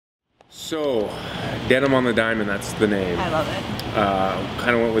So, Denim on the Diamond, that's the name. I love it.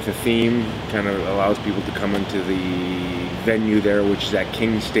 Kind of went with a theme, kind of allows people to come into the venue there, which is at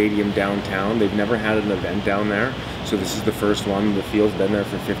King Stadium downtown. They've never had an event down there, so this is the first one. The field's been there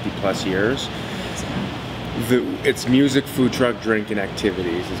for 50 plus years. It's music, food truck, drink, and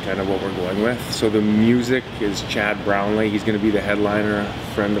activities is kind of what we're going with. So the music is Chad Brownlee. He's going to be the headliner,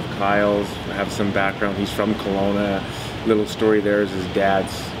 friend of Kyle's, have some background. He's from Kelowna. Little story there is his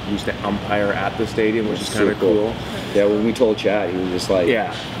dad's used to umpire at the stadium, which is kind of cool. Yeah, when we told Chad, he was just like,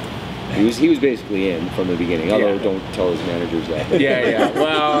 yeah. He was basically in from the beginning, although don't tell his managers that. Yeah.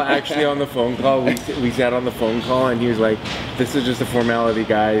 Well, actually on the phone call, we sat on the phone call and he was like, this is just a formality,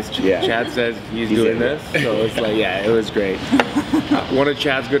 guys. Chad says he's doing this. So it's like, yeah, it was great. One of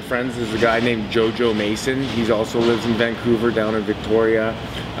Chad's good friends is a guy named Jojo Mason. He also lives in Vancouver, down in Victoria.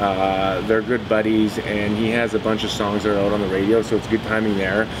 They're good buddies, and he has a bunch of songs that are out on the radio, so it's good timing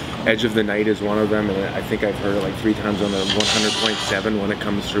there. Edge of the Night is one of them, and I think I've heard it like 3 times on the 100.7 when it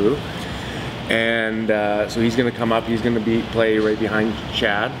comes through. And so he's going to come up, he's going to play right behind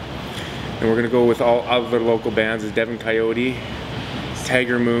Chad. And we're going to go with all other local bands, is Devon Coyote,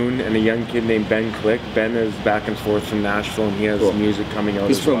 Tiger Moon, and a young kid named Ben Click. Ben is back and forth from Nashville, and he has music coming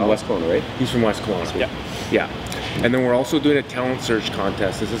out as well. He's from West Kelowna, right? He's from West Kelowna. Yeah. And then we're also doing a talent search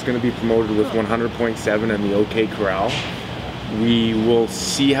contest. This is going to be promoted with 100.7 and the OK Corral. We will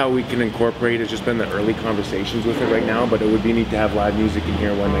see how we can incorporate it. It's just been the early conversations with it right now, but it would be neat to have live music in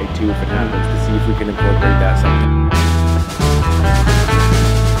here one night too if it happens, to see if we can incorporate that sometime.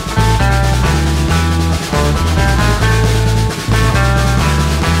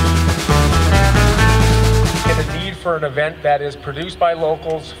 For an event that is produced by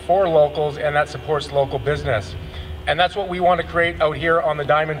locals, for locals, and that supports local business. And that's what we want to create out here on the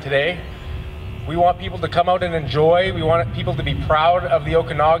Diamond today. We want people to come out and enjoy. We want people to be proud of the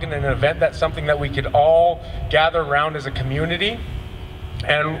Okanagan, and an event that's something that we could all gather around as a community.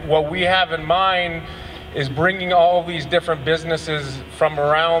 And what we have in mind is bringing all these different businesses from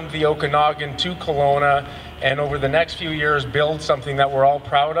around the Okanagan to Kelowna, and over the next few years build something that we're all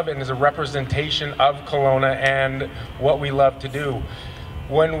proud of and is a representation of Kelowna and what we love to do.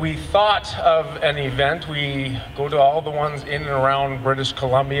 When we thought of an event, we go to all the ones in and around British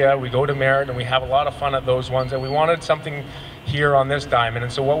Columbia, we go to Merritt, and we have a lot of fun at those ones, and we wanted something here on this Diamond.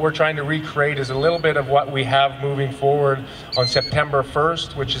 And so what we're trying to recreate is a little bit of what we have moving forward on September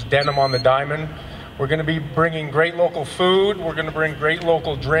 1st, which is Denim on the Diamond. We're going to be bringing great local food, we're going to bring great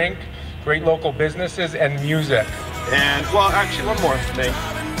local drink, great local businesses, and music. And, well, actually, one more thing.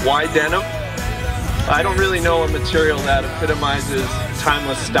 Why denim? I don't really know a material that epitomizes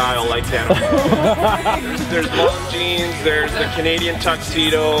timeless style like denim. there's long jeans, there's the Canadian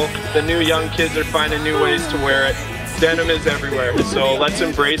tuxedo, the new young kids are finding new ways to wear it. Denim is everywhere, so let's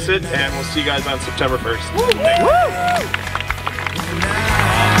embrace it, and we'll see you guys on September 1st.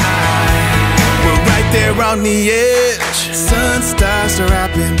 We're right there on the edge, sun starts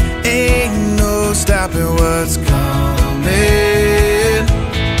rapping, ain't no stopping what's coming.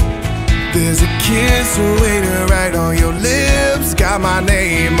 There's a kiss waiting right on your lips, got my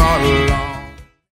name all along.